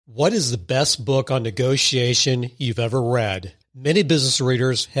What is the best book on negotiation you've ever read? Many business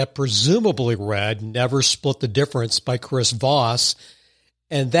readers have presumably read Never Split the Difference by Chris Voss,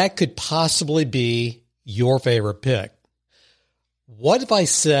 and that could possibly be your favorite pick. What if I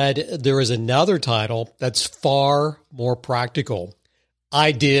said there is another title that's far more practical?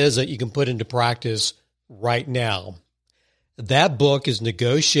 Ideas that you can put into practice right now. That book is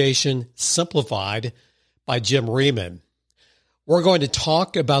Negotiation Simplified by Jim Riemann. We're going to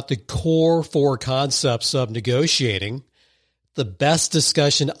talk about the core 4 concepts of negotiating, the best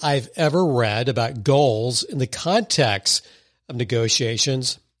discussion I've ever read about goals in the context of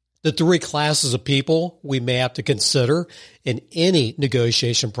negotiations, the 3 classes of people we may have to consider in any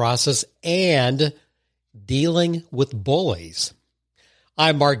negotiation process, and dealing with bullies.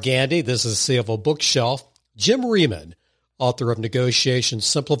 I'm Mark Gandy. This is CFO Bookshelf. Jim Riemann, author of Negotiation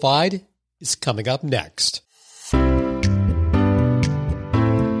Simplified, is coming up next.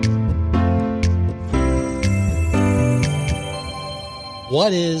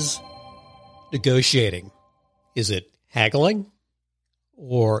 What is negotiating? Is it haggling?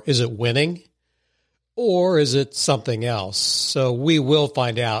 Or is it winning? Or is it something else? So we will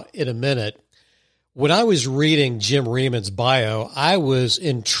find out in a minute. When I was reading Jim Riemann's bio, I was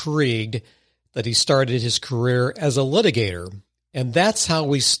intrigued that he started his career as a litigator. And that's how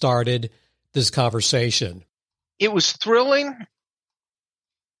we started this conversation. It was thrilling.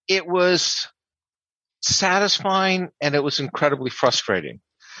 It was satisfying, and it was incredibly frustrating.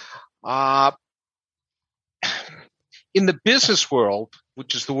 In the business world,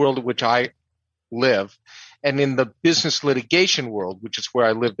 which is the world in which I live, and in the business litigation world, which is where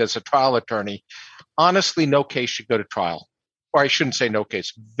I lived as a trial attorney, honestly, no case should go to trial. Or I shouldn't say no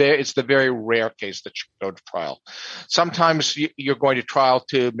case. It's the very rare case that should go to trial. Sometimes you're going to trial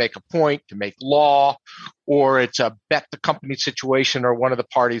to make a point, to make law, or it's a bet the company situation, or one of the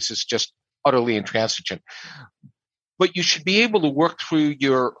parties is just utterly intransigent. But you should be able to work through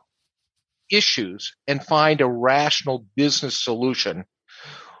your issues and find a rational business solution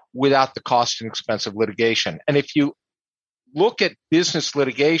without the cost and expense of litigation. And if you look at business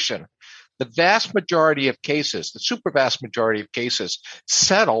litigation, the vast majority of cases, the super vast majority of cases,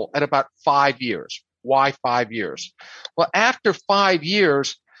 settle at about 5 years. Why 5 years? Well, after 5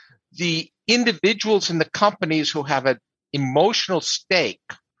 years, the individuals in the companies who have an emotional stake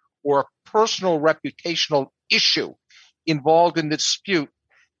or a personal reputational issue involved in the dispute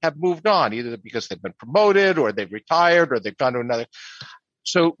have moved on, either because they've been promoted or they've retired or they've gone to another.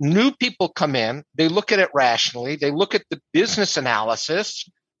 So new people come in, they look at it rationally, they look at the business analysis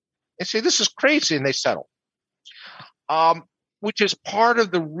and say, this is crazy, and they settle. Which is part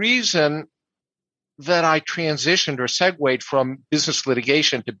of the reason that I transitioned or segued from business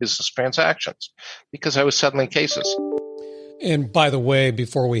litigation to business transactions, because I was settling cases. And by the way,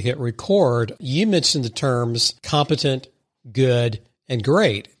 before we hit record, you mentioned the terms competent, good, and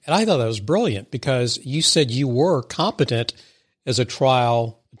great. And I thought that was brilliant because you said you were competent as a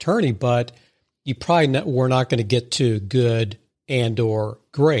trial attorney, but you probably were not going to get to good and or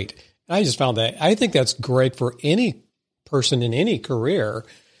great. And I just found that, I think that's great for any person in any career.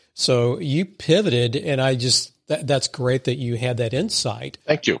 So you pivoted, and that's great that you had that insight.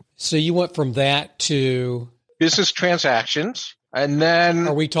 Thank you. So you went from that to business transactions, and then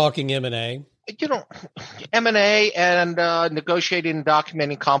are we talking M&A? M&A and negotiating and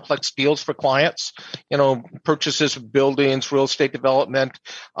documenting complex deals for clients, purchases of buildings, real estate development,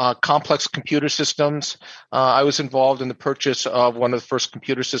 complex computer systems. I was involved in the purchase of one of the first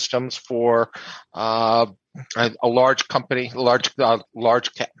computer systems for a large company, well, I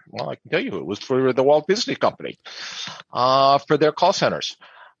can tell you it was for the Walt Disney Company, for their call centers.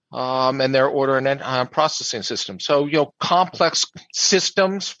 And their order and processing system. So, complex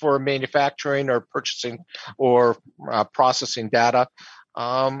systems for manufacturing or purchasing or processing data.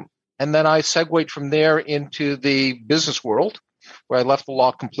 And then I segued from there into the business world, where I left the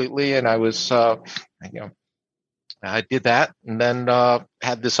law completely, and I was, I did that, and then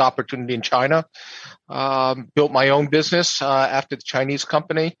had this opportunity in China, built my own business after the Chinese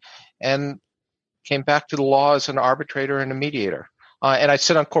company, and came back to the law as an arbitrator and a mediator. And I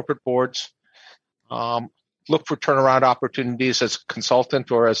sit on corporate boards, look for turnaround opportunities as a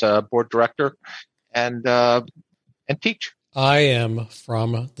consultant or as a board director, and teach. I am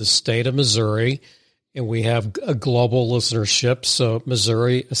from the state of Missouri, and we have a global listenership. So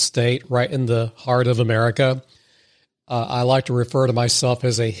Missouri, a state right in the heart of America. I like to refer to myself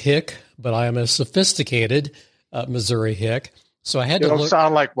as a hick, but I am a sophisticated Missouri hick. So I had to look.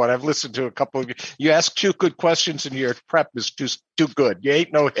 Sound like what I've listened to a couple of you. You ask 2 good questions and your prep is too good. You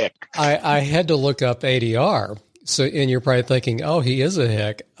ain't no hick. I had to look up ADR, So, and you're probably thinking, oh, he is a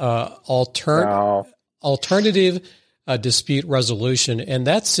hick. No. Alternative dispute resolution. And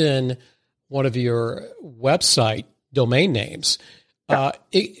that's in one of your website domain names. And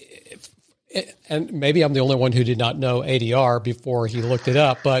maybe I'm the only one who did not know ADR before he looked it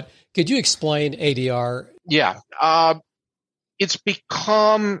up, but could you explain ADR? Yeah. It's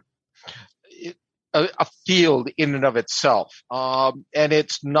become a field in and of itself. And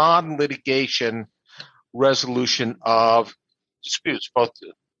it's non-litigation resolution of disputes, both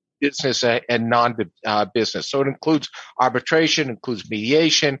business and non-business. So it includes arbitration, includes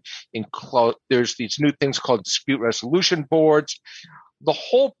mediation, there's these new things called dispute resolution boards. The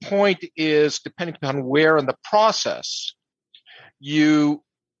whole point is, depending upon where in the process you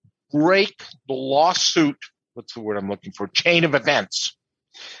break the lawsuit, what's the word I'm looking for, chain of events,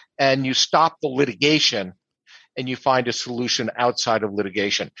 and you stop the litigation and you find a solution outside of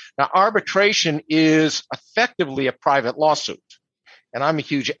litigation. Now, arbitration is effectively a private lawsuit, and I'm a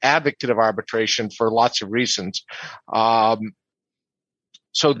huge advocate of arbitration for lots of reasons. So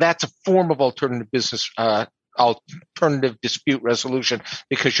that's a form of alternative dispute resolution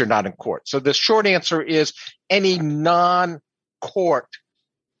because you're not in court. So the short answer is any non-court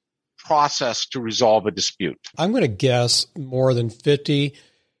process to resolve a dispute. I'm going to guess more than 50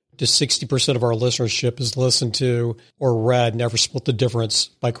 to 60% of our listenership has listened to or read Never Split the Difference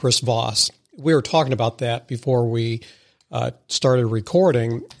by Chris Voss. We were talking about that before we started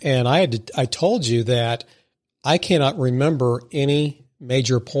recording, and I told you that I cannot remember any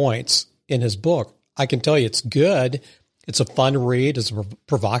major points in his book. I can tell you it's good. It's a fun read. It's a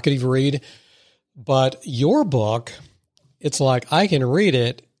provocative read. But your book, it's like I can read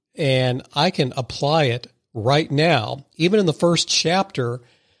it and I can apply it right now. Even in the first chapter,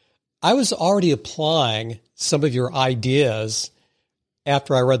 I was already applying some of your ideas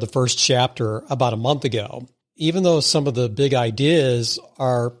after I read the first chapter about a month ago. Even though some of the big ideas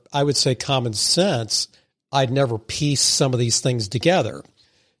are, I would say, common sense, I'd never pieced some of these things together.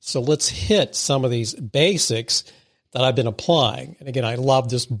 So let's hit some of these basics that I've been applying. And again, I love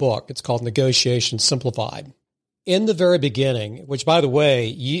this book. It's called Negotiation Simplified. In the very beginning, which, by the way,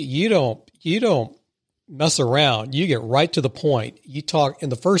 you don't mess around. You get right to the point. You talk in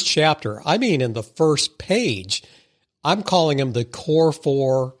the first chapter. I mean, in the first page, I'm calling them the core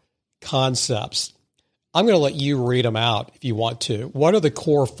 4 concepts. I'm going to let you read them out if you want to. What are the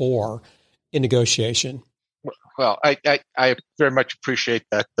core 4 in negotiation? Well, I very much appreciate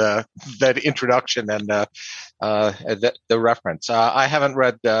that introduction and the reference. I haven't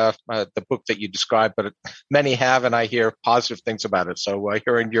read the book that you described, but many have, and I hear positive things about it. So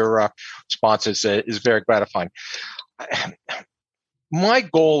hearing your responses is very gratifying. My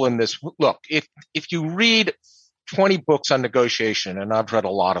goal in this, look, if you read 20 books on negotiation, and I've read a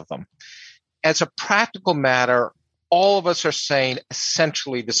lot of them, as a practical matter, all of us are saying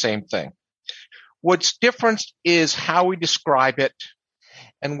essentially the same thing. What's different is how we describe it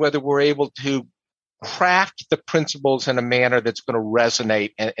and whether we're able to craft the principles in a manner that's going to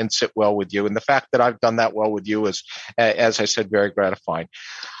resonate and sit well with you. And the fact that I've done that well with you is, as I said, very gratifying.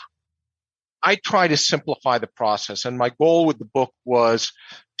 I try to simplify the process, and my goal with the book was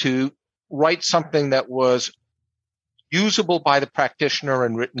to write something that was usable by the practitioner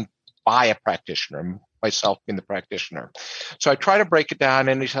and written by a practitioner, myself being the practitioner. So I try to break it down,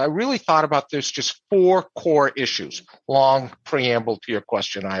 and I really thought about this just 4 core issues. Long preamble to your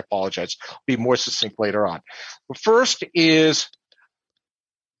question. I apologize. I'll be more succinct later on. The first is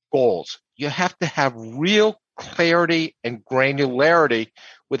goals. You have to have real clarity and granularity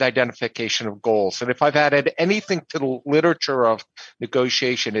with identification of goals. And if I've added anything to the literature of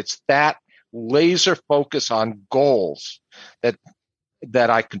negotiation, it's that laser focus on goals that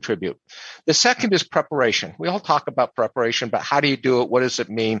I contribute. The second is preparation. We all talk about preparation, but how do you do it? What does it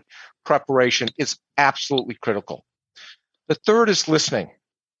mean? Preparation is absolutely critical. The third is listening.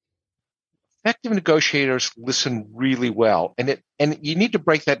 Effective negotiators listen really well. And you need to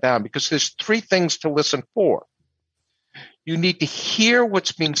break that down because there's 3 things to listen for. You need to hear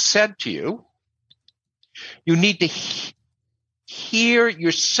what's being said to you. You need to hear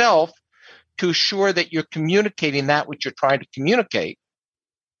yourself to assure that you're communicating that which you're trying to communicate.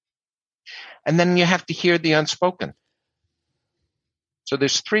 And then you have to hear the unspoken. So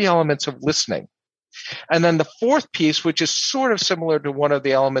there's 3 elements of listening. And then the fourth piece, which is sort of similar to one of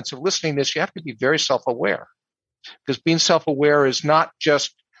the elements of listening, is you have to be very self-aware. Because being self-aware is not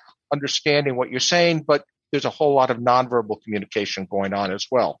just understanding what you're saying, but there's a whole lot of nonverbal communication going on as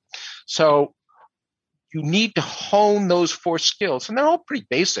well. So you need to hone those 4 skills. And they're all pretty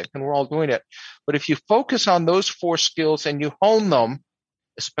basic, and we're all doing it. But if you focus on those 4 skills and you hone them,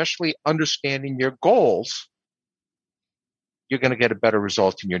 especially understanding your goals, you're going to get a better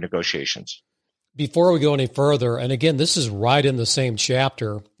result in your negotiations. Before we go any further, and again, this is right in the same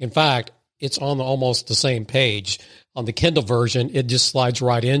chapter. In fact, it's on almost the same page. On the Kindle version, it just slides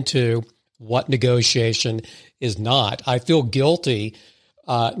right into what negotiation is not. I feel guilty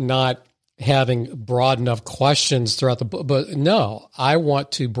not having broad enough questions throughout the book, but no, I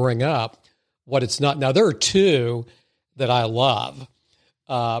want to bring up what it's not. Now, there are two that I love.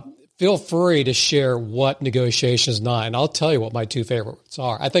 Feel free to share what negotiation is not, and I'll tell you what my two favorites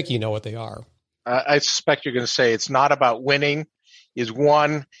are. I think you know what they are. I suspect you're going to say it's not about winning is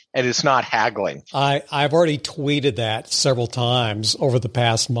one, and it's not haggling. I've already tweeted that several times over the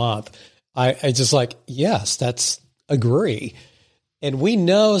past month. I just like, yes, that's agree. And we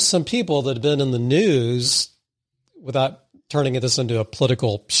know some people that have been in the news, without turning this into a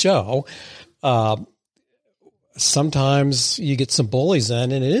political show, sometimes you get some bullies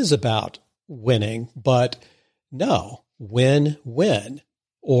in and it is about winning, but no, win-win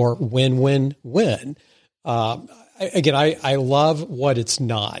or win-win-win. Again, I love what it's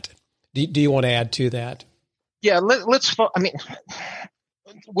not. Do you want to add to that? Yeah,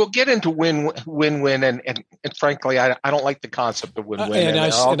 we'll get into win-win, and frankly, I don't like the concept of win-win.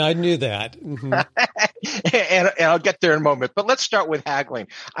 And I knew that. Mm-hmm. and I'll get there in a moment. But let's start with haggling.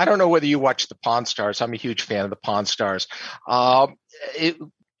 I don't know whether you watch the Pawn Stars. I'm a huge fan of the Pawn Stars.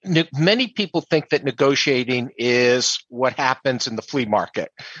 Many people think that negotiating is what happens in the flea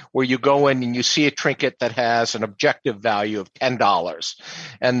market, where you go in and you see a trinket that has an objective value of $10,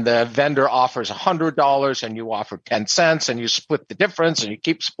 and the vendor offers $100 and you offer 10 cents, and you split the difference and you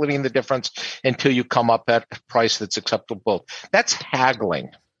keep splitting the difference until you come up at a price that's acceptable. That's haggling.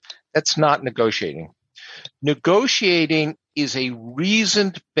 That's not negotiating. Negotiating is a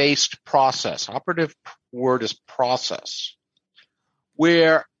reasoned-based process. Operative word is process,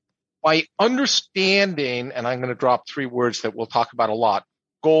 where by understanding, and I'm going to drop three words that we'll talk about a lot,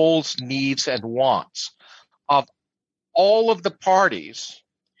 goals, needs, and wants of all of the parties,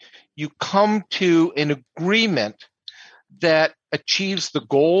 you come to an agreement that achieves the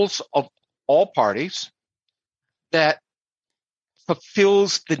goals of all parties, that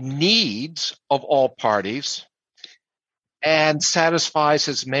fulfills the needs of all parties, and satisfies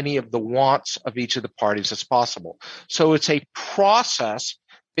as many of the wants of each of the parties as possible. So it's a process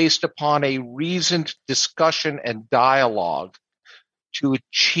based upon a reasoned discussion and dialogue to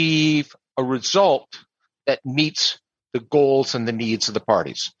achieve a result that meets the goals and the needs of the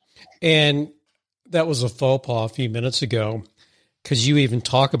parties. And that was a faux pas a few minutes ago, because you even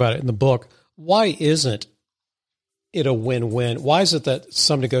talk about it in the book. Why isn't it a win-win? Why is it that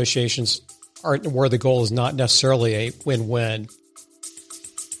some negotiations aren't where the goal is not necessarily a win-win?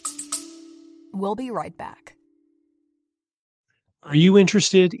 We'll be right back. Are you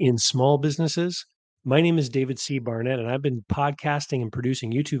interested in small businesses? My name is David C. Barnett, and I've been podcasting and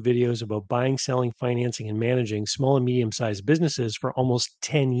producing YouTube videos about buying, selling, financing, and managing small and medium-sized businesses for almost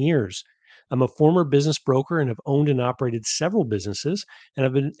 10 years. I'm a former business broker and have owned and operated several businesses, and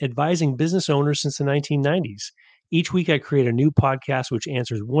I've been advising business owners since the 1990s. Each week, I create a new podcast which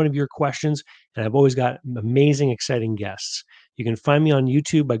answers one of your questions, and I've always got amazing, exciting guests. You can find me on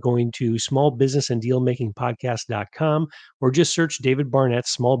YouTube by going to smallbusinessanddealmakingpodcast.com or just search David Barnett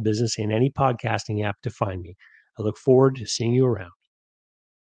Small Business in any podcasting app to find me. I look forward to seeing you around.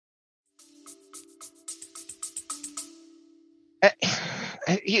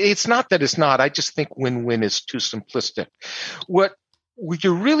 It's not that it's not. I just think win-win is too simplistic. What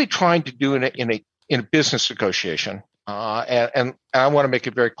you're really trying to do in a business negotiation, and I want to make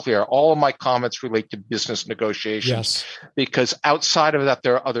it very clear, all of my comments relate to business negotiations, Yes. Because outside of that,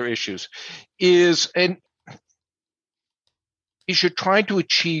 there are other issues, is you're trying to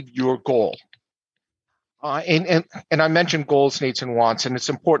achieve your goal. And I mentioned goals, needs, and wants, and it's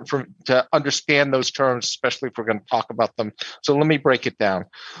important to understand those terms, especially if we're going to talk about them. So let me break it down.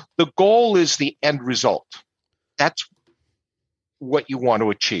 The goal is the end result. That's what you want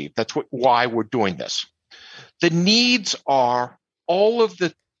to achieve. That's why we're doing this. The needs are all of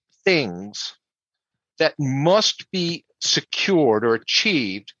the things that must be secured or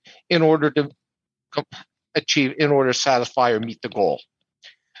achieved in order to satisfy or meet the goal.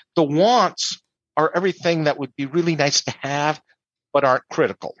 The wants are everything that would be really nice to have, but aren't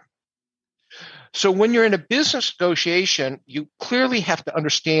critical. So when you're in a business negotiation, you clearly have to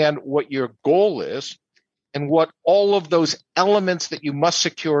understand what your goal is and what all of those elements that you must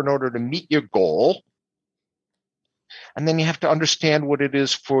secure in order to meet your goal. And then you have to understand what it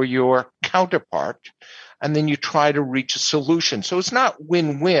is for your counterpart. And then you try to reach a solution. So it's not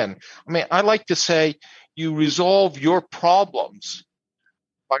win-win. I mean, I like to say you resolve your problems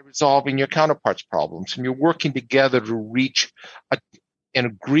by resolving your counterpart's problems, and you're working together to reach an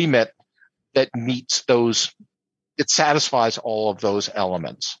agreement that meets those, it satisfies all of those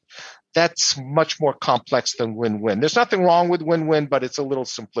elements. That's much more complex than win-win. There's nothing wrong with win-win, but it's a little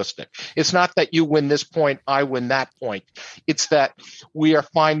simplistic. It's not that you win this point, I win that point. It's that we are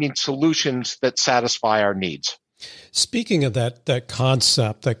finding solutions that satisfy our needs. Speaking of that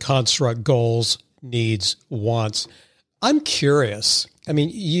concept, that construct, goals, needs, wants, I'm curious. I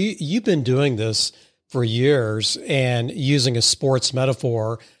mean, you've been doing this for years, and using a sports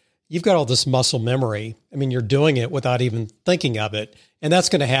metaphor, you've got all this muscle memory. I mean, you're doing it without even thinking of it. And that's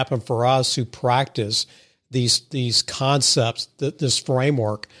going to happen for us who practice these concepts, this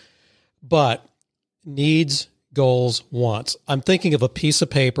framework. But needs, goals, wants. I'm thinking of a piece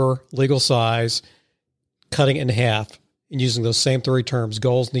of paper, legal size, cutting it in half and using those same three terms,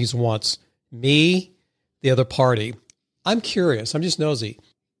 goals, needs, wants. Me, the other party. I'm curious. I'm just nosy.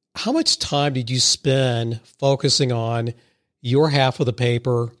 How much time did you spend focusing on your half of the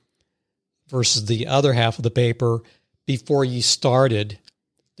paper versus the other half of the paper before you started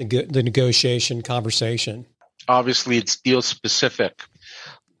the negotiation conversation? Obviously, it's deal specific,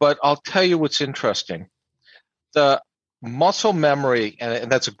 but I'll tell you what's interesting. The muscle memory,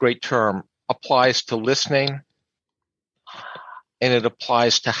 and that's a great term, applies to listening, and it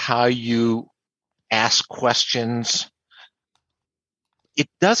applies to how you ask questions. It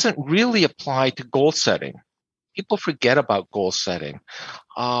doesn't really apply to goal setting. People forget about goal setting.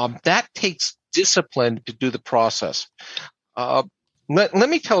 That takes discipline to do the process. Let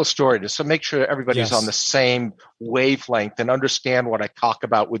me tell a story just to make sure everybody's on the same wavelength and understand what I talk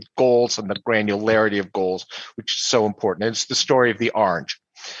about with goals and the granularity of goals, which is so important. It's the story of the orange.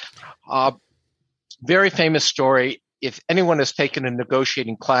 Very famous story. If anyone has taken a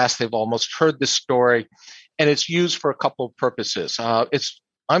negotiating class, they've almost heard this story, and it's used for a couple of purposes.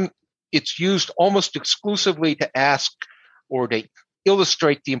 It's used almost exclusively to ask or to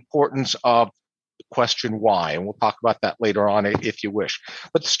illustrate the importance of the question why, and we'll talk about that later on if you wish.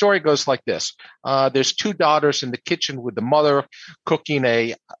 But the story goes like this. There's two daughters in the kitchen with the mother cooking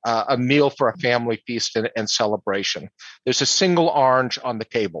a meal for a family feast and celebration. There's a single orange on the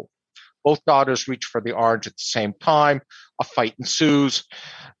table. Both daughters reach for the orange at the same time. A fight ensues.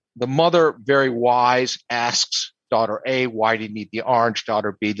 The mother, very wise, asks daughter A, why do you need the orange?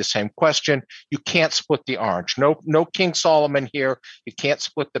 Daughter B, the same question. You can't split the orange. No King Solomon here. You can't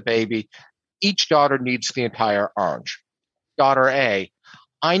split the baby. Each daughter needs the entire orange. Daughter A,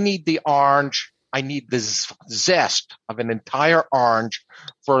 I need the orange. I need the zest of an entire orange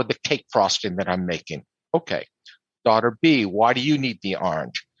for the cake frosting that I'm making. Okay. Daughter B, why do you need the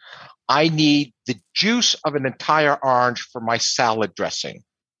orange? I need the juice of an entire orange for my salad dressing.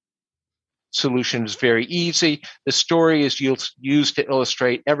 Solution is very easy. The story is used to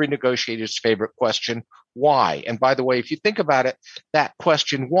illustrate every negotiator's favorite question, why? And by the way, if you think about it, that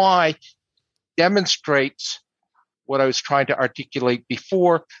question, why, demonstrates what I was trying to articulate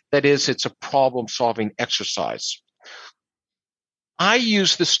before. That is, it's a problem-solving exercise. I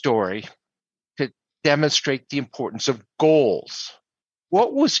use the story to demonstrate the importance of goals.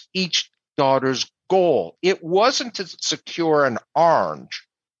 What was each daughter's goal? It wasn't to secure an orange.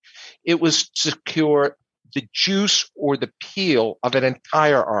 It was to secure the juice or the peel of an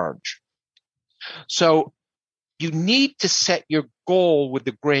entire orange. So you need to set your goal with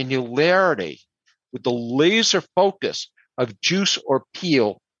the granularity, with the laser focus of juice or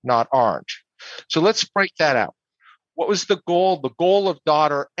peel, not orange. So let's break that out. What was the goal? The goal of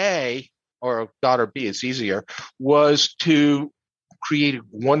daughter A, or daughter B is easier, was to create a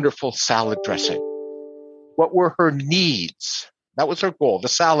wonderful salad dressing. What were her needs? That was her goal, the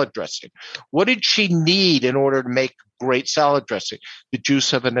salad dressing. What did she need in order to make great salad dressing? The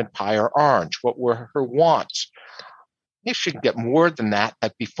juice of an entire orange. What were her wants? If she could get more than that,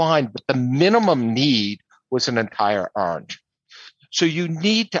 that'd be fine. But the minimum need was an entire orange. So you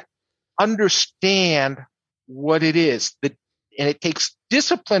need to understand what it is. And it takes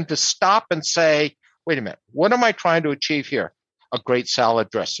discipline to stop and say, wait a minute, what am I trying to achieve here? A great salad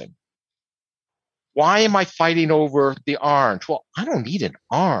dressing. Why am I fighting over the orange? Well, I don't need an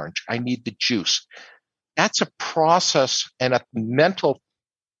orange. I need the juice. That's a process and a mental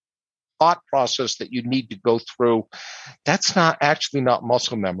thought process that you need to go through. That's not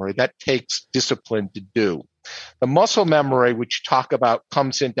muscle memory. That takes discipline to do. The muscle memory, which you talk about,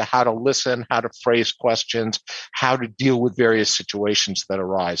 comes into how to listen, how to phrase questions, how to deal with various situations that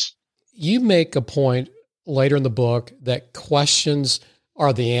arise. You make a point later in the book that questions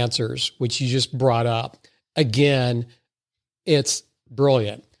are the answers, which you just brought up. Again, it's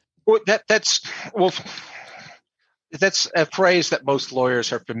brilliant. Well, That's a phrase that most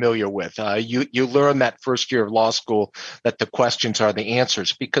lawyers are familiar with. You learn that first year of law school that the questions are the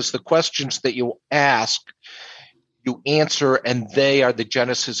answers, because the questions that you ask, you answer, and they are the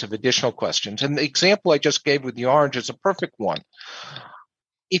genesis of additional questions. And the example I just gave with the orange is a perfect one.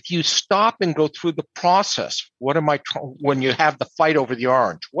 If you stop and go through the process, when you have the fight over the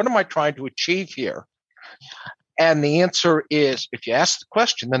orange, what am I trying to achieve here? And the answer is, if you ask the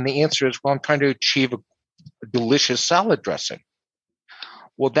question, then the answer is, well, I'm trying to achieve a delicious salad dressing.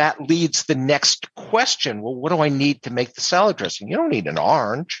 Well, that leads the next question. Well, what do I need to make the salad dressing? You don't need an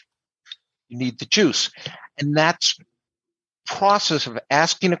orange. You need the juice. And that's process of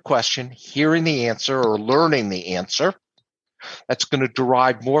asking a question, hearing the answer, or learning the answer. That's going to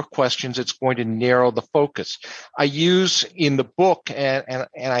derive more questions. It's going to narrow the focus. I use in the book, and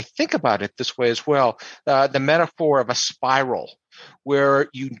I think about it this way as well, the metaphor of a spiral, where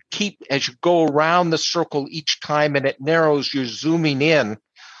you keep, as you go around the circle each time and it narrows, you're zooming in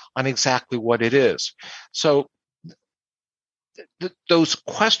on exactly what it is. So those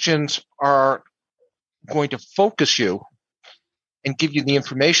questions are going to focus you and give you the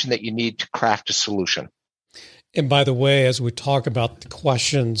information that you need to craft a solution. And by the way, as we talk about the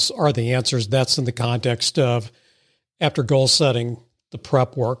questions are the answers, that's in the context of after goal setting, the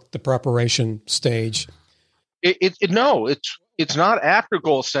prep work, the preparation stage. No, it's not after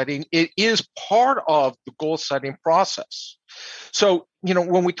goal setting. It is part of the goal setting process. So,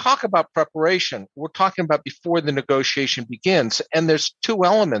 when we talk about preparation, we're talking about before the negotiation begins, and there's two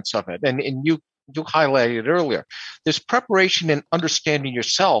elements of it. And you highlighted it earlier. There's preparation in understanding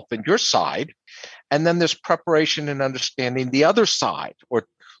yourself and your side, and then there's preparation in understanding the other side, or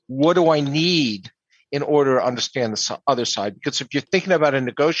what do I need in order to understand the other side? Because if you're thinking about a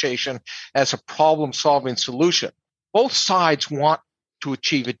negotiation as a problem-solving solution, both sides want to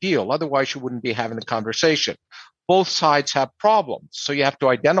achieve a deal. Otherwise, you wouldn't be having a conversation. Both sides have problems. So you have to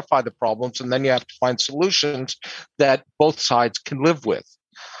identify the problems, and then you have to find solutions that both sides can live with.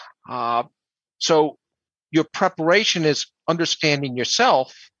 So your preparation is understanding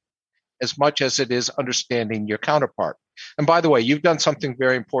yourself as much as it is understanding your counterpart. And by the way, you've done something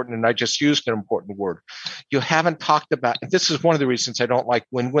very important, and I just used an important word. You haven't talked about, and this is one of the reasons I don't like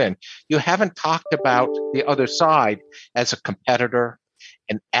win-win, you haven't talked about the other side as a competitor,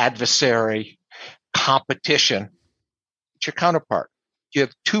 an adversary, competition. It's your counterpart. You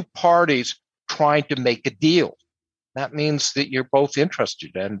have two parties trying to make a deal. That means that you're both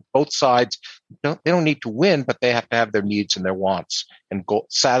interested, and both sides they don't need to win, but they have to have their needs and their wants and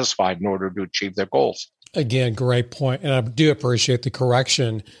satisfied in order to achieve their goals. Again, great point. And I do appreciate the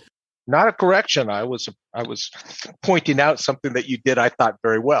correction. Not a correction. I was pointing out something that you did, I thought,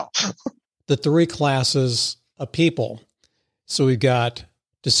 very well. The three classes of people. So we've got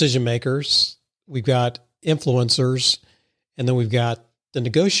decision makers, we've got influencers, and then we've got the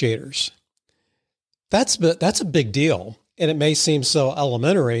negotiators. That's a big deal. And it may seem so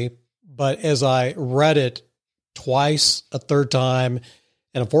elementary, but as I read it twice, a third time,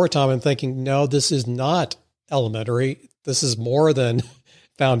 and a fourth time, I'm thinking, no, this is not elementary. This is more than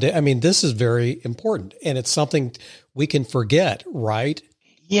foundation. I mean, this is very important, and it's something we can forget, right?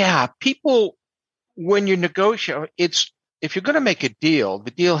 Yeah. People, when you negotiate, if you're going to make a deal,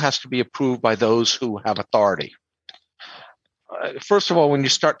 the deal has to be approved by those who have authority. First of all, when you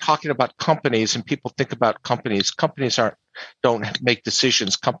start talking about companies and people think about companies don't make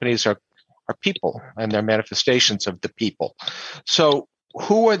decisions. Companies are people, and they're manifestations of the people. So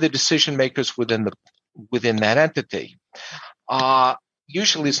who are the decision makers within that entity?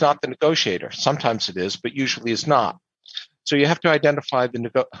 Usually it's not the negotiator. Sometimes it is, but usually it's not. So you have to identify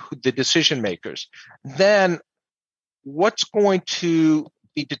the decision makers. Then what's going to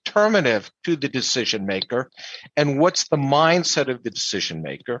be determinative to the decision maker, and what's the mindset of the decision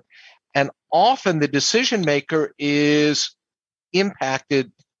maker? And often the decision maker is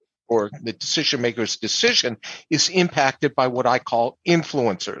impacted, or the decision maker's decision is impacted by what I call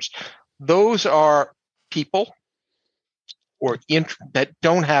influencers. Those are people that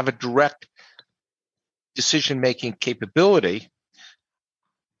don't have a direct decision-making capability,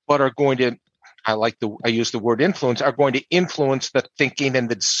 but are going to, I use the word influence, are going to influence the thinking and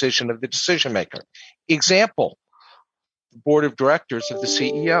the decision of the decision maker. Example, the board of directors of the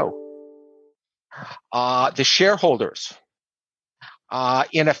CEO, the shareholders,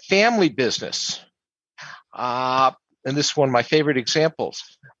 in a family business, and this is one of my favorite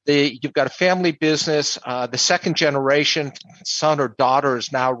examples. You've got a family business. The second generation, son or daughter,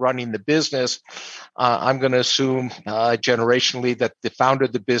 is now running the business. I'm going to assume generationally that the founder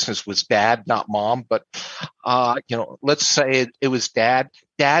of the business was dad, not mom. But let's say it was dad.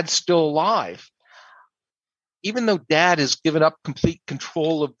 Dad's still alive. even though dad has given up complete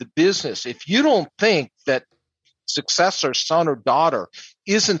control of the business, if you don't think that successor, son or daughter,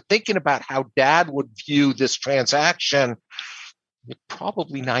 isn't thinking about how dad would view this transaction, you're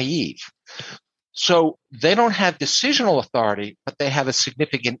probably naive. So they don't have decisional authority, but they have a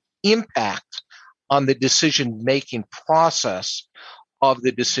significant impact on the decision-making process of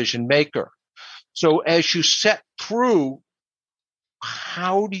the decision maker. So as you set through,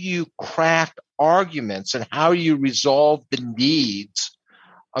 how do you craft arguments and how you resolve the needs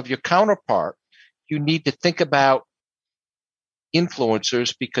of your counterpart? You need to think about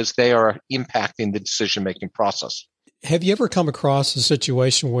influencers because they are impacting the decision-making process. Have you ever come across a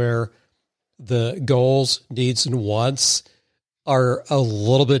situation where the goals, needs, and wants are a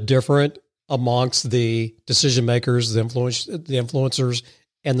little bit different amongst the decision makers, the influencers,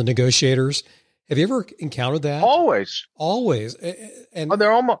 and the negotiators? Have you ever encountered that? Always. And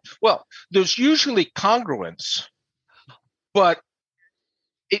they're almost, well, there's usually congruence, but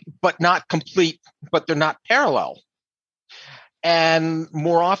not complete, but they're not parallel. And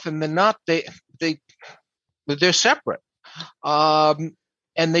more often than not, they're separate.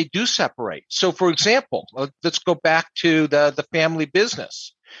 And they do separate. So for example, let's go back to the family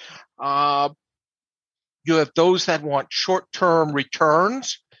business. You have those that want short-term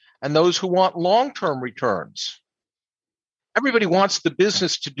returns and those who want long-term returns. Everybody wants the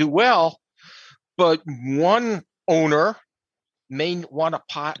business to do well, but one owner may want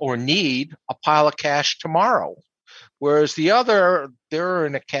need a pile of cash tomorrow, whereas the other, they're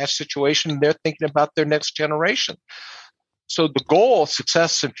in a cash situation. They're thinking about their next generation. So the goal,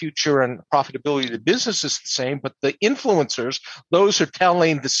 success and future and profitability of the business is the same, but the influencers, those are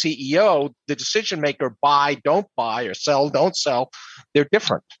telling the CEO, the decision maker, buy, don't buy, or sell, don't sell. They're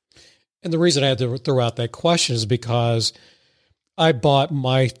different. And the reason I had to throw out that question is because I bought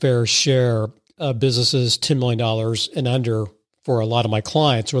my fair share of businesses, $10 million and under, for a lot of my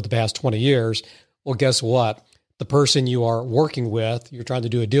clients over the past 20 years. Well, guess what? The person you are working with, you're trying to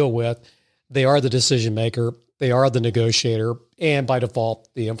do a deal with, they are the decision maker. They are the negotiator, and by default,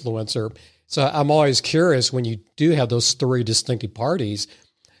 the influencer. So I'm always curious when you do have those three distinctive parties.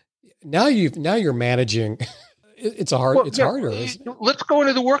 Now you're managing. It's harder. Let's go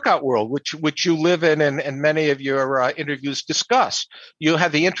into the workout world, which you live in, and many of your interviews discuss. You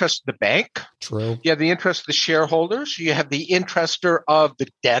have the interest of the bank. True. You have the interest of the shareholders. You have the interest of the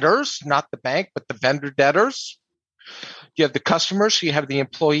debtors, not the bank, but the vendor debtors. You have the customers, you have the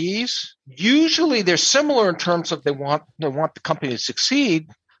employees. Usually they're similar in terms of they want the company to succeed,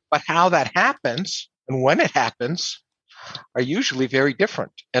 but how that happens and when it happens are usually very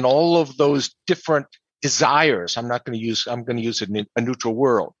different. And all of those different desires, I'm going to use a neutral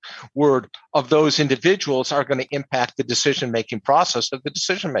word of those individuals are going to impact the decision-making process of the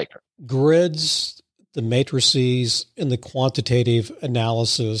decision maker. Grids, the matrices, and the quantitative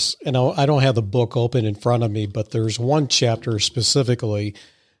analysis. And I don't have the book open in front of me, but there's one chapter specifically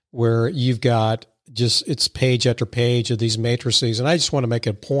where you've got it's page after page of these matrices. And I just want to make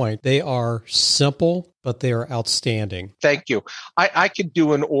a point. They are simple, but they are outstanding. Thank you. I could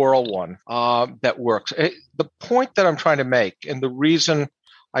do an oral one that works. The point that I'm trying to make, and the reason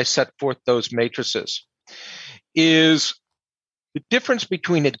I set forth those matrices, is the difference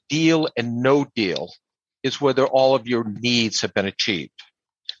between a deal and no deal is whether all of your needs have been achieved.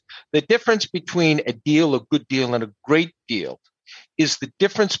 The difference between a deal, a good deal, and a great deal is the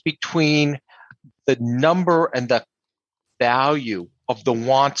difference between the number and the value of the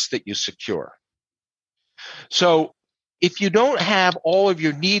wants that you secure. So if you don't have all of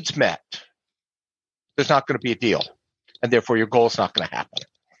your needs met, there's not going to be a deal, and therefore your goal is not going to happen.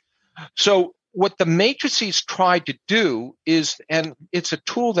 So what the matrices try to do is, and it's a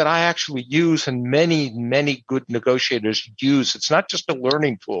tool that I actually use and many, many good negotiators use. It's not just a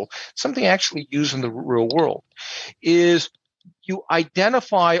learning tool, it's something I actually use in the real world, is you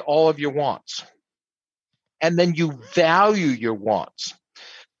identify all of your wants and then you value your wants,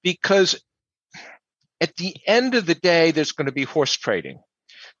 because at the end of the day, there's going to be horse trading.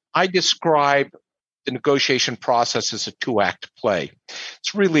 I describe the negotiation process is a 2-act play.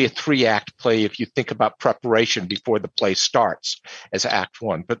 It's really a 3-act play if you think about preparation before the play starts as Act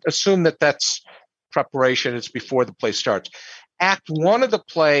 1. But assume that that's preparation, it's before the play starts. Act 1 of the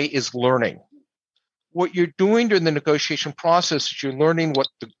play is learning. What you're doing during the negotiation process is you're learning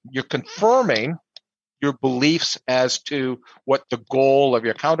you're confirming your beliefs as to what the goal of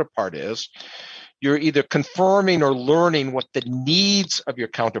your counterpart is. You're either confirming or learning what the needs of your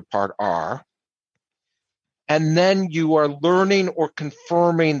counterpart are. And then you are learning or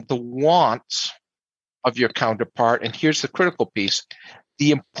confirming the wants of your counterpart. And here's the critical piece. the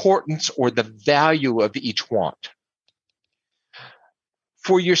importance or the value of each want.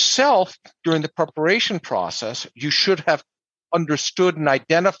 For yourself, during the preparation process, you should have understood and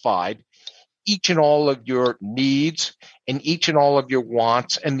identified each and all of your needs and each and all of your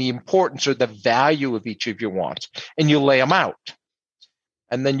wants and the importance or the value of each of your wants, and you lay them out.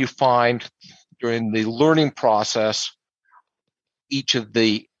 And then you find during the learning process each of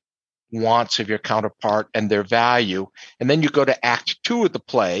the wants of your counterpart and their value. And then you go to act 2 of the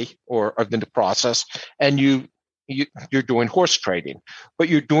play or of the process, and you're doing horse trading, but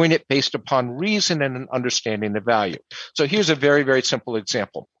you're doing it based upon reason and an understanding the value. So here's a very, very simple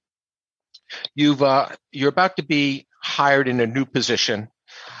example. You're about to be hired in a new position,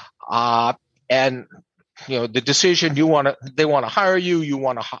 and the decision they want to hire you. You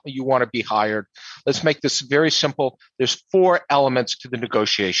want to be hired. Let's make this very simple. There's 4 elements to the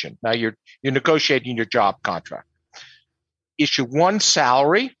negotiation. Now you're negotiating your job contract. Issue 1,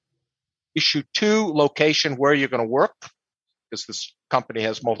 salary. Issue 2, location, where you're going to work, because this company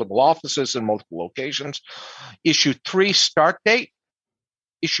has multiple offices and multiple locations. Issue 3, start date.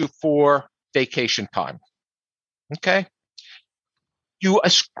 Issue 4, vacation time. Okay. You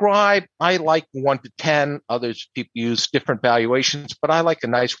ascribe, I like 1 to 10. Others people use different valuations, but I like a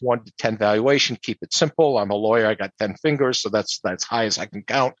nice 1 to 10 valuation. Keep it simple. I'm a lawyer. I got 10 fingers, so that's high as I can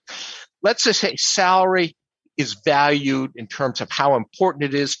count. Let's just say salary is valued in terms of how important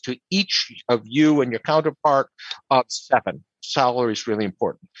it is to each of you and your counterpart of 7. Salary is really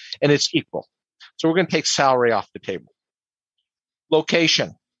important, and it's equal. So we're going to take salary off the table.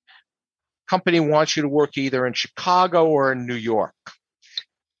 Location. Company wants you to work either in Chicago or in New York.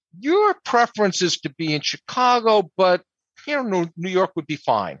 Your preference is to be in Chicago, but New York would be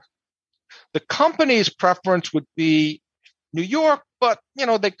fine. The company's preference would be New York, but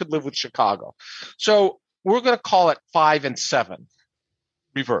they could live with Chicago. So we're going to call it 5 and 7,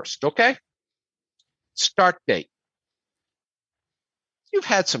 reversed. Okay. Start date. You've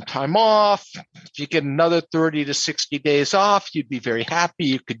had some time off. If you get another 30 to 60 days off, you'd be very happy.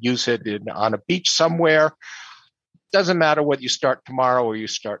 You could use it on a beach somewhere. Doesn't matter whether you start tomorrow or you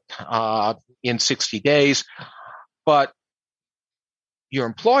start in 60 days. But your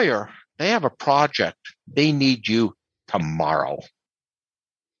employer, they have a project. They need you tomorrow.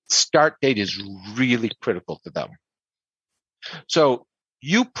 Start date is really critical to them. So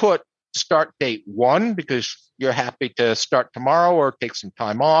you put start date 1 because you're happy to start tomorrow or take some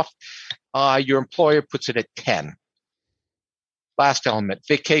time off. Your employer puts it at 10. Last element,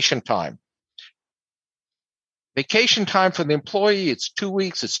 vacation time. Vacation time for the employee, it's 2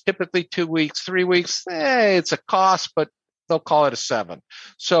 weeks. It's typically 2 weeks, 3 weeks. It's a cost, but they'll call it a 7.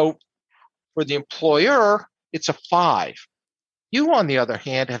 So for the employer, it's a 5. You, on the other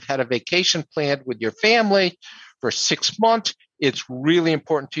hand, have had a vacation planned with your family for 6 months. It's really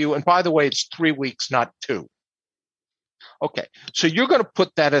important to you. And by the way, it's 3 weeks, not 2. Okay, so you're going to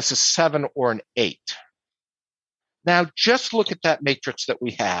put that as a 7 or an 8. Now, just look at that matrix that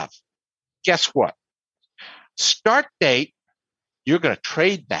we have. Guess what? Start date, you're going to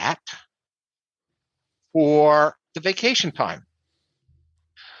trade that for the vacation time.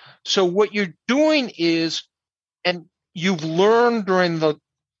 So what you're doing is, and you've learned during the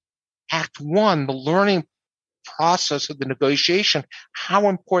Act 1, the learning process of the negotiation, how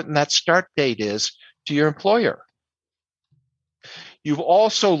important that start date is to your employer. You've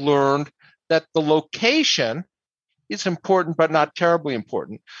also learned that the location is important, but not terribly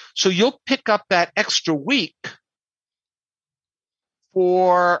important. So you'll pick up that extra week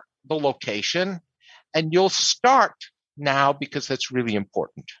for the location, and you'll start now because that's really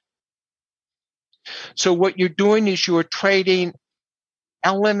important. So what you're doing is you're trading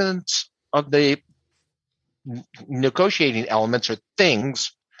elements of the negotiating elements or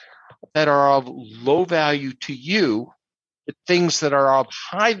things that are of low value to you, the things that are of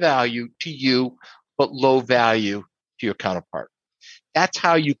high value to you, but low value to your counterpart. That's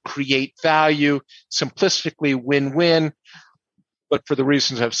how you create value. Simplistically, win-win. But for the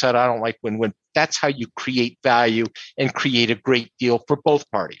reasons I've said, I don't like win-win. That's how you create value and create a great deal for both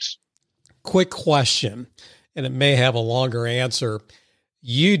parties. Quick question, and it may have a longer answer.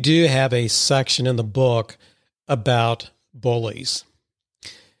 You do have a section in the book about bullies.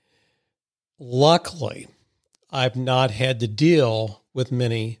 Luckily, I've not had to deal with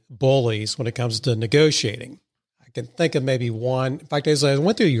many bullies when it comes to negotiating. I can think of maybe one. In fact, as I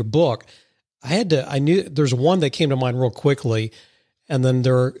went through your book, I knew there's one that came to mind real quickly, and then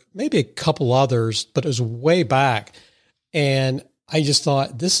there are maybe a couple others, but it was way back. And I just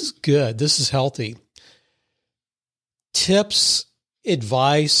thought, this is good. This is healthy. Tips,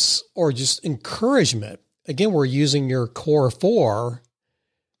 advice, or just encouragement. Again, we're using your core 4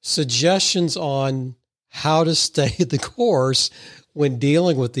 suggestions on how to stay the course when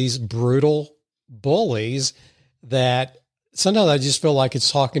dealing with these brutal bullies that sometimes I just feel like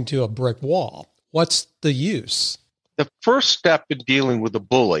it's talking to a brick wall. What's the use? The first step in dealing with a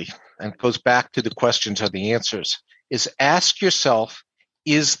bully, and it goes back to the questions or the answers, is ask yourself,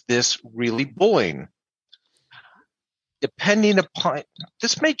 is this really bullying? Depending upon,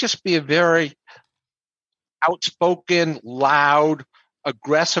 this may just be a very outspoken, loud,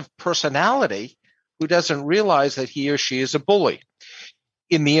 aggressive personality who doesn't realize that he or she is a bully.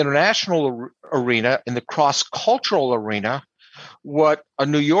 In the international arena, in the cross-cultural arena, what a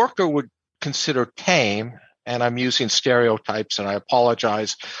New Yorker would consider tame, and I'm using stereotypes and I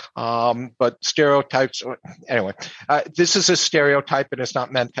apologize, but stereotypes, anyway, this is a stereotype and it's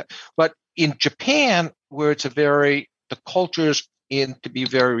not meant to, but in Japan, where it's the culture's to be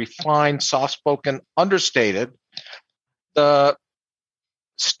very refined, soft-spoken, understated, the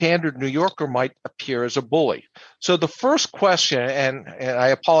standard New Yorker might appear as a bully. So the first question, and I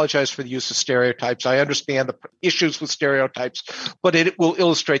apologize for the use of stereotypes. I understand the issues with stereotypes, but it will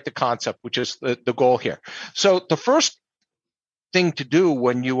illustrate the concept, which is the goal here. So the first thing to do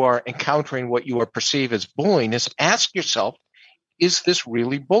when you are encountering what you are perceived as bullying is ask yourself, is this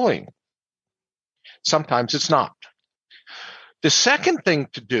really bullying? Sometimes it's not. The second thing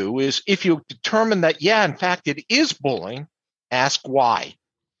to do is, if you determine that, yeah, in fact, it is bullying, ask why.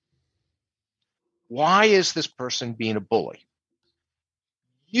 Why is this person being a bully?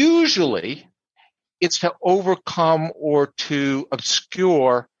 Usually, it's to overcome or to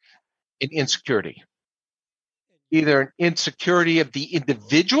obscure an insecurity. Either an insecurity of the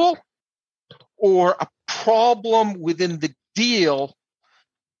individual or a problem within the deal,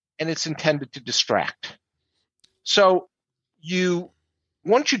 and it's intended to distract. So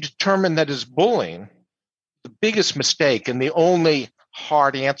once you determine that is bullying, the biggest mistake and the only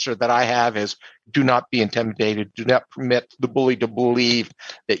hard answer that I have is do not be intimidated. Do not permit the bully to believe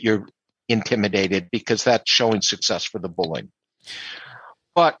that you're intimidated, because that's showing success for the bullying.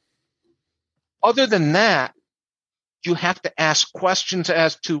 But other than that, you have to ask questions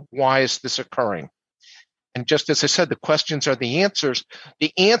as to why is this occurring? And just as I said, the questions are the answers.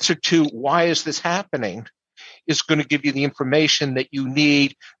 The answer to why is this happening is going to give you the information that you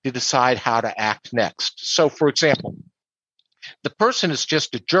need to decide how to act next. So, for example, the person is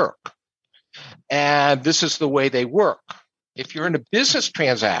just a jerk, and this is the way they work. If you're in a business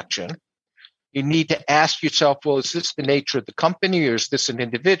transaction, you need to ask yourself, well, is this the nature of the company or is this an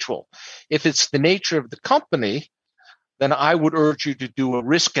individual? If it's the nature of the company, then I would urge you to do a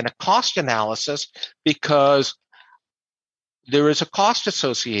risk and a cost analysis, because there is a cost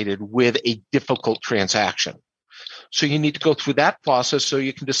associated with a difficult transaction. So you need to go through that process so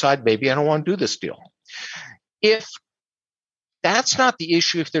you can decide, maybe I don't want to do this deal. If that's not the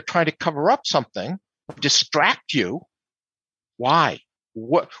issue, if they're trying to cover up something, distract you, why?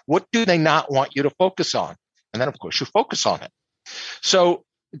 What do they not want you to focus on? And then, of course, you focus on it. So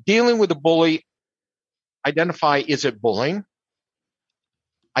dealing with a bully, identify, is it bullying?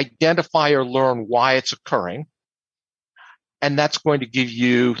 Identify or learn why it's occurring. And that's going to give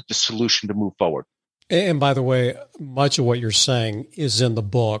you the solution to move forward. And by the way, much of what you're saying is in the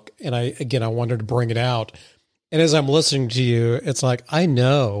book. And I wanted to bring it out. And as I'm listening to you, it's like, I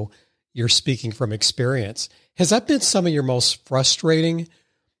know you're speaking from experience. Has that been some of your most frustrating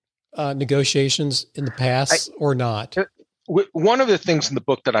negotiations in the past or not? One of the things in the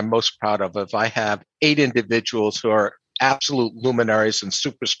book that I'm most proud of is I have 8 individuals who are absolute luminaries and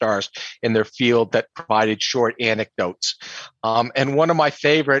superstars in their field that provided short anecdotes. And one of my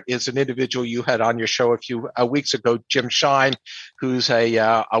favorite is an individual you had on your show a few weeks ago, Jim Shine, who's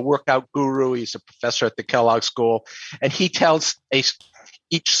a workout guru. He's a professor at the Kellogg School. And he tells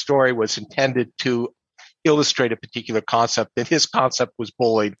each story was intended to illustrate a particular concept, and his concept was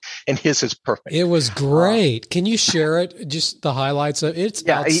bullying, and his is perfect. It was great. Can you share it? Just the highlights of it? It's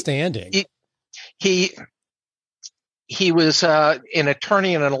outstanding. He was an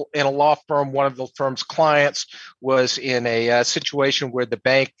attorney in a law firm. One of the firm's clients was in a situation where the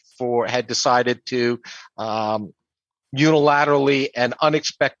bank had decided to unilaterally and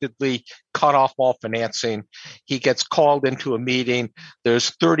unexpectedly cut off all financing. He gets called into a meeting. There's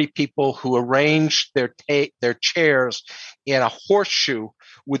 30 people who arrange their chairs in a horseshoe,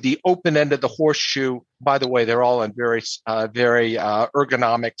 with the open end of the horseshoe. By the way, they're all in very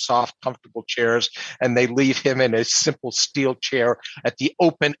ergonomic, soft, comfortable chairs, and they leave him in a simple steel chair at the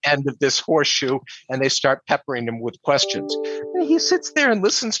open end of this horseshoe, and they start peppering him with questions. And he sits there and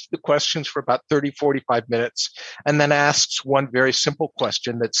listens to the questions for about 30, 45 minutes, and then asks one very simple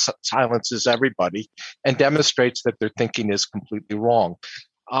question that silences everybody and demonstrates that their thinking is completely wrong.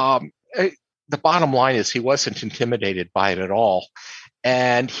 The bottom line is he wasn't intimidated by it at all.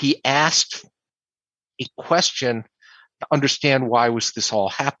 And he asked a question to understand why was this all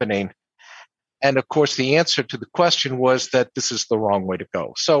happening. And of course, the answer to the question was that this is the wrong way to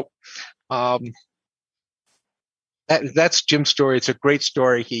go. So that's Jim's story. It's a great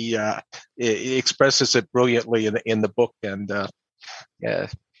story. He expresses it brilliantly in the book, and a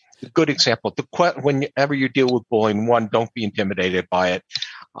good example. Whenever you deal with bullying, one, don't be intimidated by it,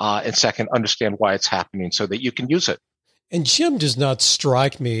 and second, understand why it's happening so that you can use it. And Jim does not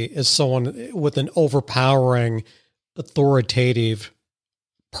strike me as someone with an overpowering, authoritative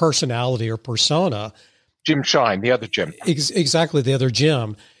personality or persona. Jim Shine, the other Jim. Exactly, the other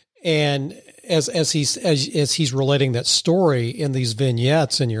Jim. And as he's relating that story in these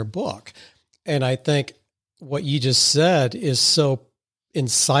vignettes in your book, and I think what you just said is so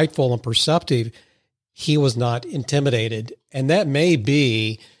insightful and perceptive. He was not intimidated, and that may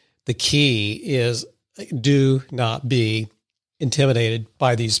be the key: is do not be intimidated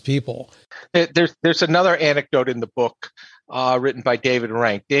by these people. There's another anecdote in the book written by David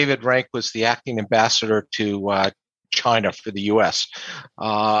Rank. David Rank was the acting ambassador to China for the U.S.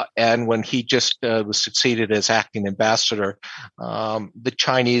 And when he just was succeeded as acting ambassador, the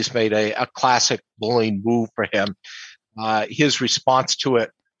Chinese made a classic bullying move for him. His response to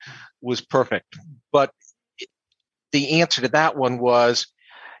it was perfect. But the answer to that one was,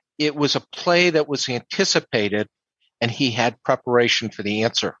 it was a play that was anticipated, and he had preparation for the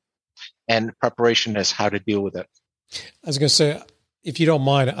answer, and preparation is how to deal with it. I was going to say, if you don't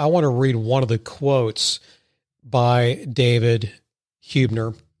mind, I want to read one of the quotes by David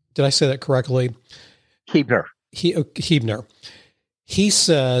Huebner. Did I say that correctly? Huebner. Huebner. He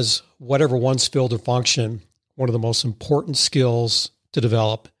says, whatever one's field or function, one of the most important skills to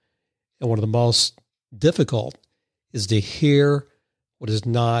develop and one of the most difficult is to hear what is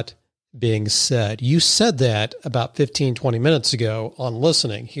not being said. You said that about 15, 20 minutes ago on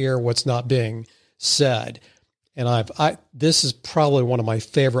listening, hear what's not being said. And this is probably one of my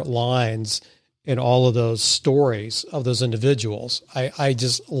favorite lines in all of those stories of those individuals. I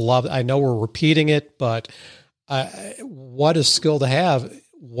just love it. I know we're repeating it, but what a skill to have.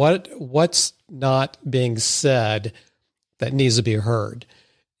 What's not being said that needs to be heard?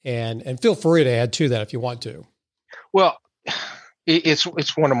 And feel free to add to that if you want to. Well,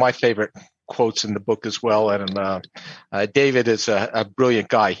 it's one of my favorite quotes in the book as well. And David is a brilliant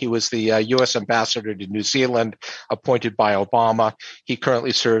guy. He was the U.S. ambassador to New Zealand, appointed by Obama. He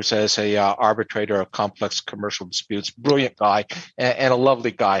currently serves as a arbitrator of complex commercial disputes. Brilliant guy and a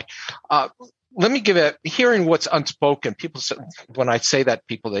lovely guy. Let me hearing what's unspoken. People say, when I say that,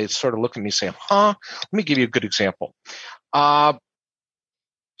 people, they sort of look at me saying, let me give you a good example.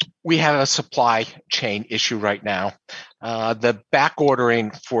 We have a supply chain issue right now. The back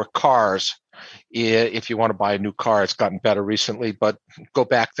ordering for cars, if you want to buy a new car, it's gotten better recently, but go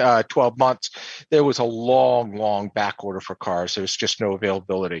back 12 months, there was a long back order for cars. There's just no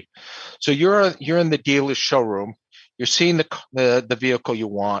availability. So you're in the dealer's showroom. You're seeing the vehicle you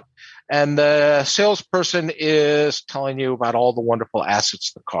want, and the salesperson is telling you about all the wonderful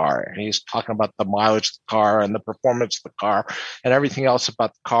assets of the car. And he's talking about the mileage of the car and the performance of the car and everything else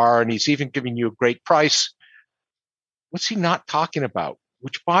about the car. And he's even giving you a great price. What's he not talking about?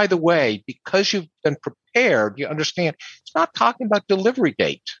 Which, by the way, because you've been prepared, you understand he's not talking about delivery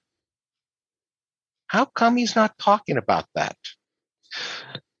date. How come he's not talking about that?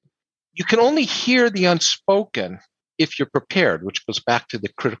 You can only hear the unspoken if you're prepared, which goes back to the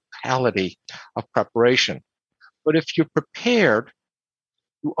criticality of preparation. But if you're prepared,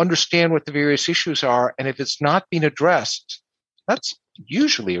 you understand what the various issues are, and if it's not being addressed, that's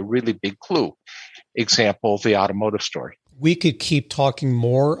usually a really big clue. Example, the automotive story. We could keep talking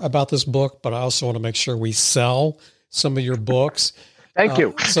more about this book, but I also want to make sure we sell some of your books. Thank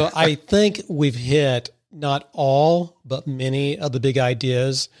you. So I think we've hit not all, but many of the big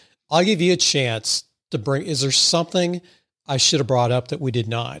ideas. I'll give you a chance to bring, is there something I should have brought up that we did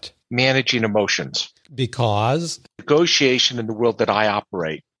not? Managing emotions. Because? Negotiation in the world that I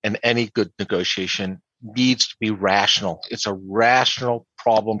operate, and any good negotiation, needs to be rational. It's a rational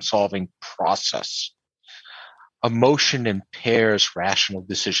problem-solving process. Emotion impairs rational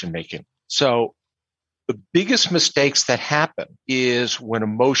decision-making. So the biggest mistakes that happen is when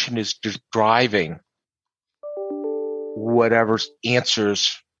emotion is driving whatever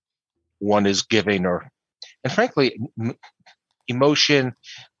answers one is giving, and frankly, emotion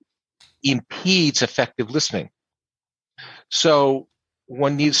impedes effective listening. So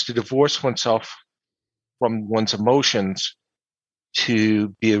one needs to divorce oneself from one's emotions to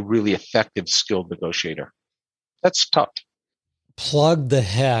be a really effective, skilled negotiator. That's tough. plug the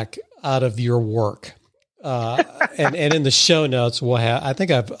heck out of your work. And in the show notes, I think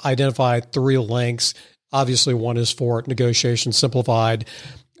I've identified 3 links. Obviously, one is for Negotiation Simplified,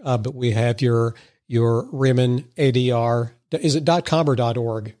 but we have your Riemann ADR. Is it .com or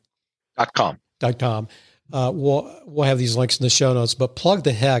 .org? .com. .com. We'll have these links in the show notes, but plug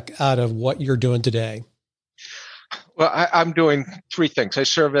the heck out of what you're doing today. Well, I'm doing 3 things. I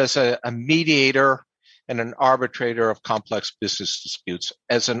serve as a mediator and an arbitrator of complex business disputes.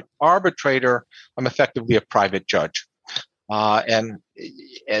 As an arbitrator, I'm effectively a private judge. In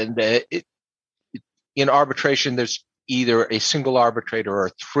arbitration, there's either a single arbitrator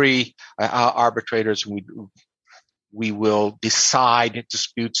or 3 arbitrators. We will decide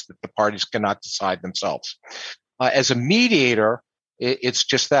disputes that the parties cannot decide themselves. As a mediator, it's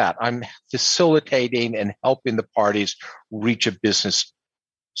just that. I'm facilitating and helping the parties reach a business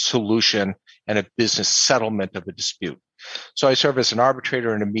solution and a business settlement of a dispute. So I serve as an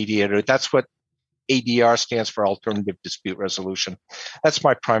arbitrator and a mediator. That's what ADR stands for, Alternative Dispute Resolution. That's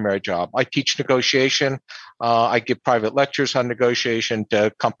my primary job. I teach negotiation. I give private lectures on negotiation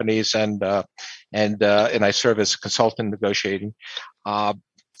to companies, and I serve as a consultant negotiating.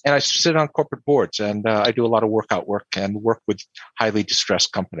 And I sit on corporate boards, and I do a lot of workout work and work with highly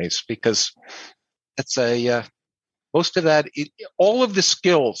distressed companies, because it's most of that, all of the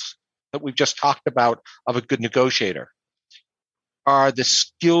skills that we've just talked about of a good negotiator are the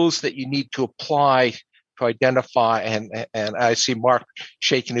skills that you need to apply to identify, and I see Mark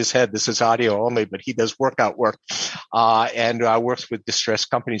shaking his head. This is audio only, but he does workout work and works with distressed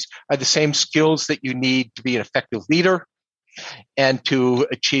companies, are the same skills that you need to be an effective leader and to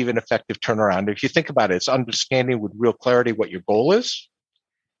achieve an effective turnaround. If you think about it, it's understanding with real clarity what your goal is,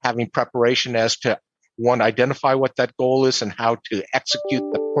 having preparation as to, one, identify what that goal is and how to execute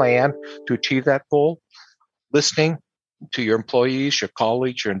the plan to achieve that goal, listening to your employees, your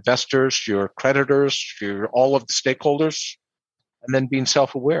colleagues, your investors, your creditors, all of the stakeholders, and then being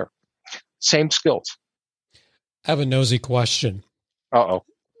self-aware. Same skills. I have a nosy question. Uh-oh.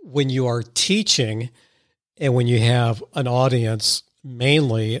 When you are teaching and when you have an audience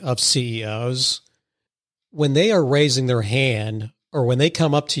mainly of CEOs, when they are raising their hand or when they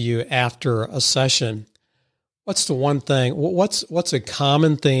come up to you after a session, what's the one thing, what's a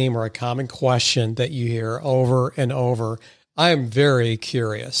common theme or a common question that you hear over and over? I am very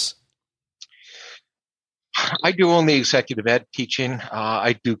curious. I do only executive ed teaching.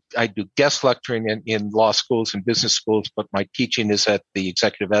 I do guest lecturing in law schools and business schools, but my teaching is at the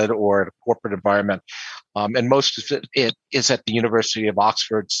executive ed or at a corporate environment. And most of it is at the University of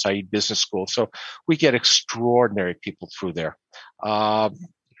Oxford Said Business School. So we get extraordinary people through there.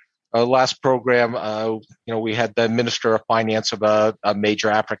 Last program, we had the Minister of Finance of a major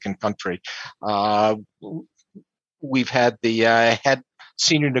African country. We've had the head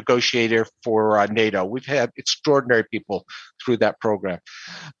senior negotiator for NATO. We've had extraordinary people through that program.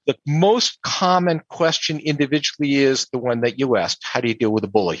 The most common question individually is the one that you asked: how do you deal with a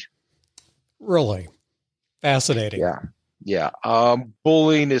bully? Really? Fascinating. Yeah.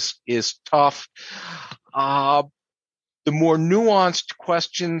 Bullying is tough. The more nuanced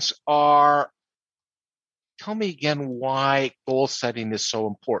questions are, tell me again why goal setting is so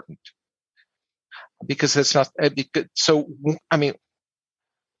important. Because it's not, so, I mean,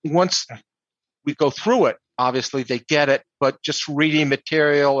 once we go through it, obviously they get it, but just reading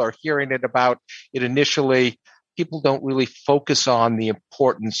material or hearing it about it initially, people don't really focus on the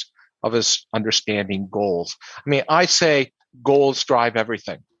importance of us understanding goals. I mean, I say goals drive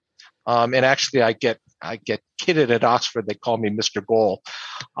everything. And actually I get kidded at Oxford. They call me Mr. Goal,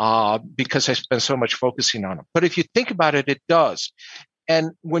 because I spend so much focusing on it. But if you think about it, it does.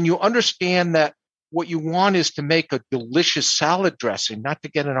 And when you understand that what you want is to make a delicious salad dressing, not to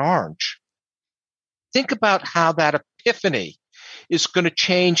get an orange, think about how that epiphany is going to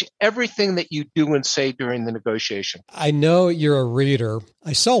change everything that you do and say during the negotiation. I know you're a reader.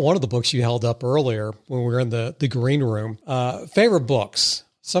 I saw one of the books you held up earlier when we were in the green room. Favorite books,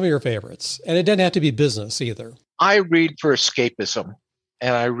 some of your favorites. And it doesn't have to be business either. I read for escapism,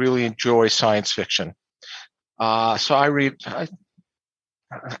 and I really enjoy science fiction. So I read,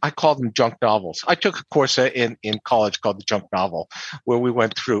 I call them junk novels. I took a course in college called the junk novel, where we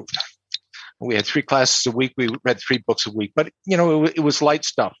went through, we had 3 classes a week. We read 3 books a week, but it was light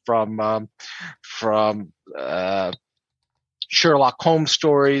stuff from Sherlock Holmes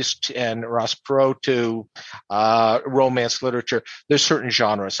stories and Ross Perot to romance literature. There's certain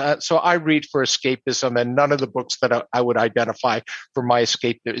genres. So I read for escapism, and none of the books that I would identify for my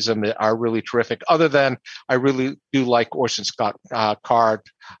escapism are really terrific, other than I really do like Orson Scott Card,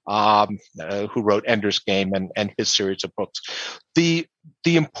 who wrote Ender's Game and his series of books. The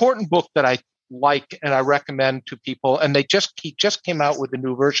important book that I like and I recommend to people, and he just came out with a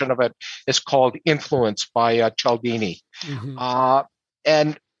new version of it. It's called Influence by Cialdini. Mm-hmm.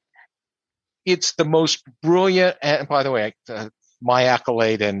 And it's the most brilliant, and by the way, my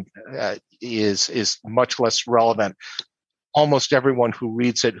accolade is much less relevant. Almost everyone who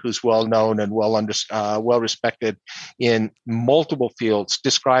reads it, who's well known and well respected in multiple fields,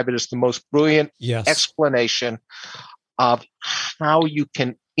 describe it as the most brilliant explanation of how you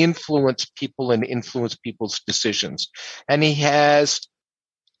can influence people and influence people's decisions. And he has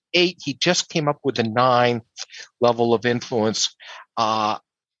 8. He just came up with a 9th level of influence, and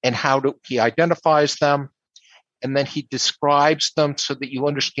he identifies them, and then he describes them so that you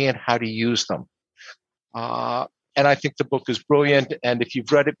understand how to use them. And I think the book is brilliant. And if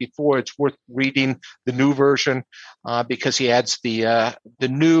you've read it before, it's worth reading the new version because he adds the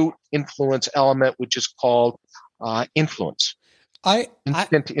new influence element, which is called influence.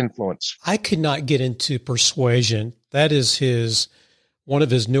 Instant influence. I could not get into Persuasion. That is one of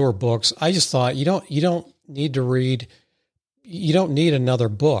his newer books. I just thought you don't need to read. You don't need another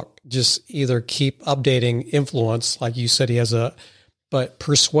book. Just either keep updating influence, like you said, he has but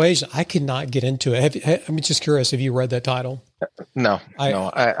Persuasion, I could not get into it. I'm just curious. Have you read that title? No,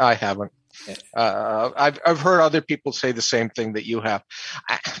 I haven't. I've heard other people say the same thing that you have.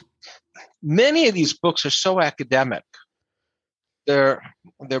 Many of these books are so academic. They're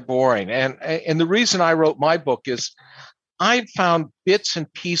boring. And the reason I wrote my book is I found bits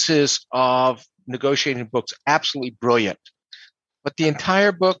and pieces of negotiating books absolutely brilliant. But the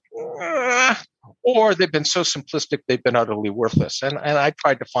entire book, or they've been so simplistic, they've been utterly worthless. And I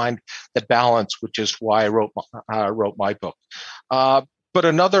tried to find the balance, which is why I wrote my book. But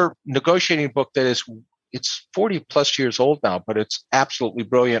another negotiating book it's 40 plus years old now, but it's absolutely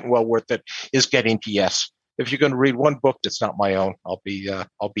brilliant and well worth it, is Getting to Yes. If you're going to read one book that's not my own, I'll be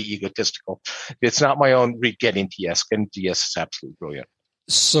egotistical. If it's not my own, read Getting to Yes. Getting to Yes is absolutely brilliant.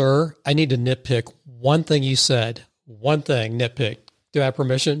 Sir, I need to nitpick one thing you said. One thing, nitpick. Do I have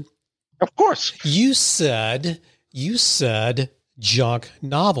permission? Of course. You said junk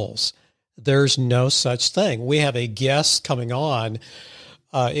novels. There's no such thing. We have a guest coming on.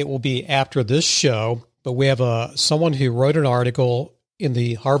 It will be after this show, but we have someone who wrote an article in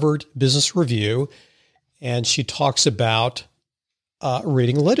the Harvard Business Review, and she talks about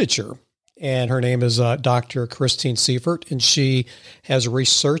reading literature. And her name is Dr. Christine Seifert, and she has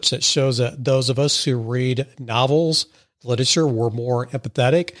research that shows that those of us who read novels, literature, we're more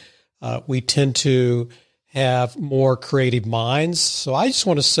empathetic. We tend to have more creative minds. So I just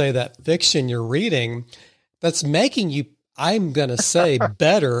want to say that fiction you're reading, that's making you, I'm going to say,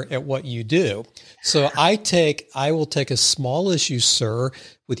 better at what you do. So I will take a small issue, sir,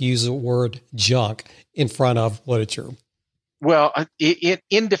 with using the word junk in front of literature. Well,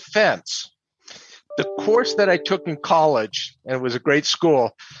 in defense, the course that I took in college, and it was a great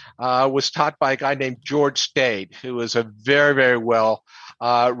school, was taught by a guy named George Stade, who was a very, very well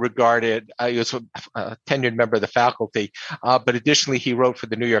regarded. He was a tenured member of the faculty, but additionally, he wrote for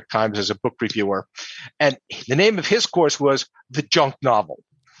the New York Times as a book reviewer. And the name of his course was The Junk Novel.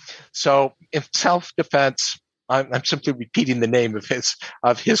 So in self-defense, I'm simply repeating the name of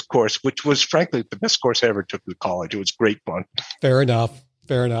his course, which was frankly the best course I ever took in college. It was great fun. Fair enough.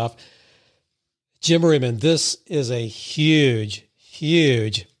 Jim Riemann, this is a huge,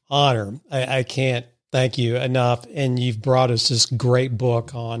 huge honor. I can't thank you enough. And you've brought us this great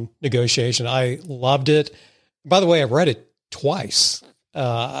book on negotiation. I loved it. By the way, I've read it twice.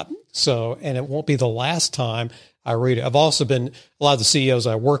 And it won't be the last time I read it. I've also been, a lot of the CEOs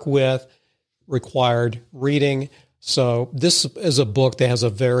I work with required reading. So this is a book that has a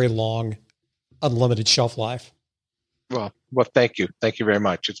very long, unlimited shelf life. Well, thank you. Thank you very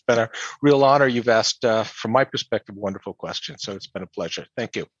much. It's been a real honor. You've asked, from my perspective, wonderful questions. So it's been a pleasure.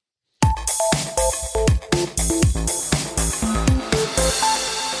 Thank you.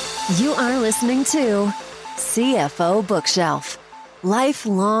 You are listening to CFO Bookshelf,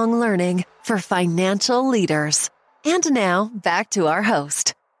 lifelong learning for financial leaders. And now back to our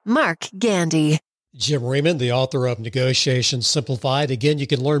host, Mark Gandy. Jim Riemann, the author of Negotiation Simplified. Again, you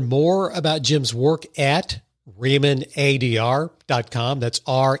can learn more about Jim's work at RiemannADR.com. That's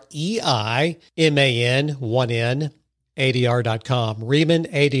REIMAN ADR.com.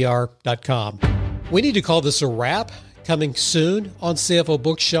 RiemannADR.com. We need to call this a wrap. Coming soon on CFO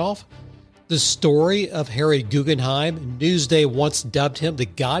Bookshelf, the story of Harry Guggenheim. Newsday once dubbed him the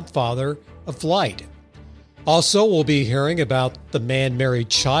godfather of flight. Also, we'll be hearing about the man Mary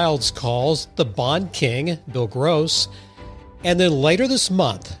Childs calls the Bond King, Bill Gross. And then later this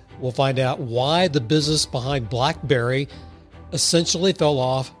month, we'll find out why the business behind BlackBerry essentially fell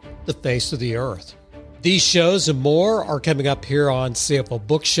off the face of the earth. These shows and more are coming up here on CFO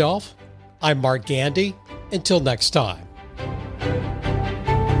Bookshelf. I'm Mark Gandy. Until next time.